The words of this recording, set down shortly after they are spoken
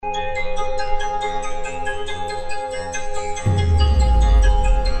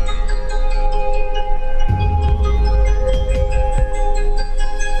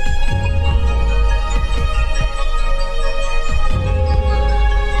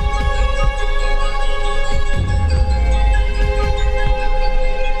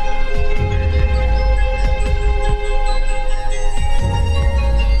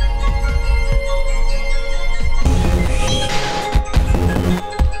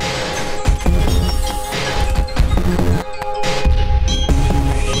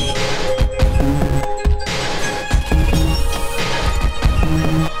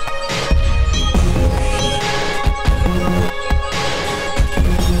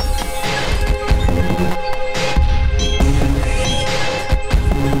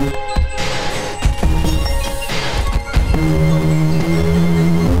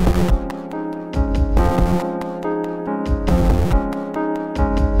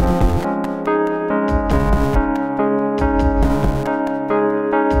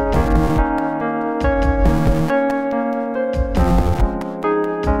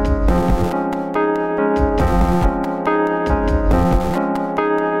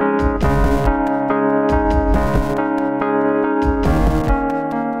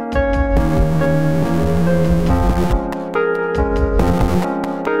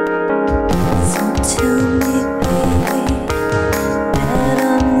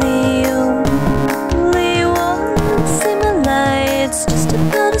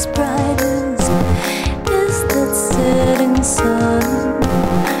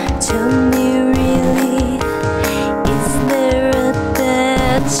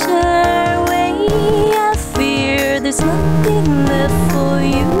better way. I fear there's nothing left for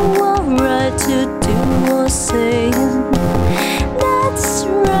you or right to do or say. That's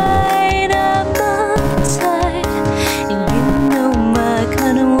right, I'm uptight. You know my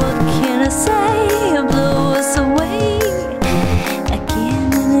kind of, what can I say? Blow us away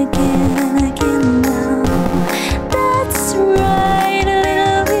again and again and again now. That's right, a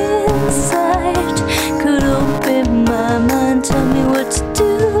little insight could open my mind, tell me what to do.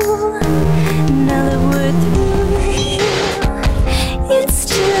 Now that we're through, it's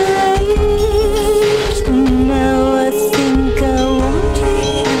too late. Now I think I want you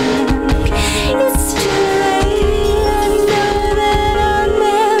back. It's too late. I know that I'll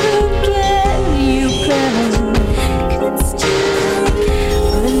never get you back. It's too late.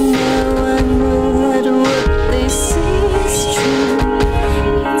 But now I know that what they say is true.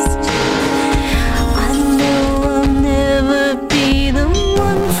 It's too late. I know I'll never be the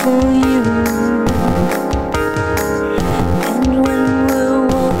one for you. And when we're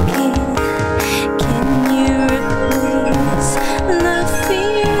walking, can you replace the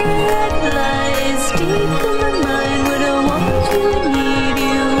fear that lies deep in my mind? When I want you, need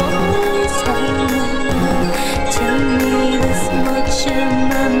you, always have. Tell me this much,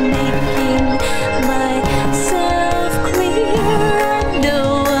 am I making myself clear? I know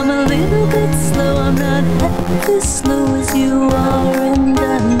I'm a little bit slow, I'm not half as slow as you are, and I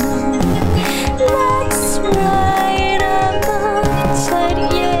know that's right, I'm uptight,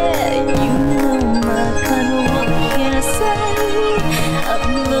 yeah. You know my kind of, what can I say? I'll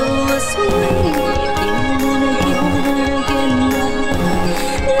blow us away again and again and again now.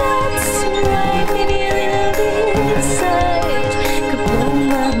 That's right, maybe a little insight could blow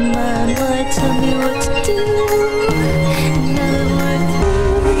my mind. Why, tell me what to do. Now that we're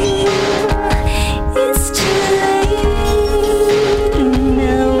through, it's too late.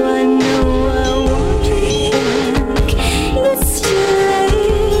 Now I know I want you back. It's too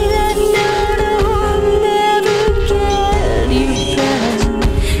late. I know that I'll never get you back.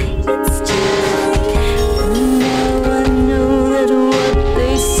 It's too late. But now I know that what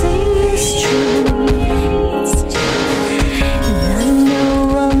they say is true. It's too late. And I know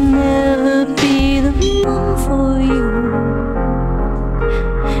I'll never be the one for you.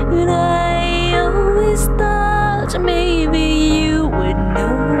 And I always thought maybe you would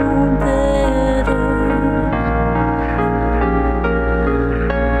know better.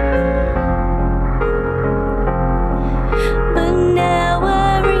 But now I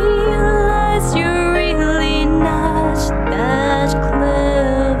realize you're really not that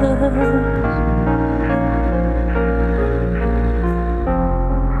clever.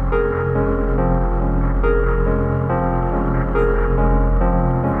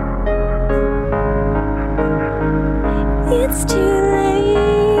 It's too late,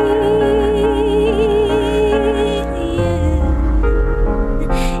 yeah.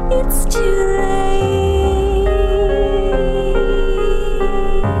 It's too late.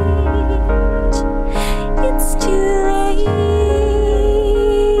 It's too late, yeah.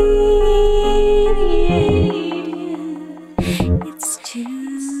 It's too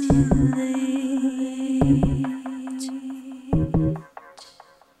late.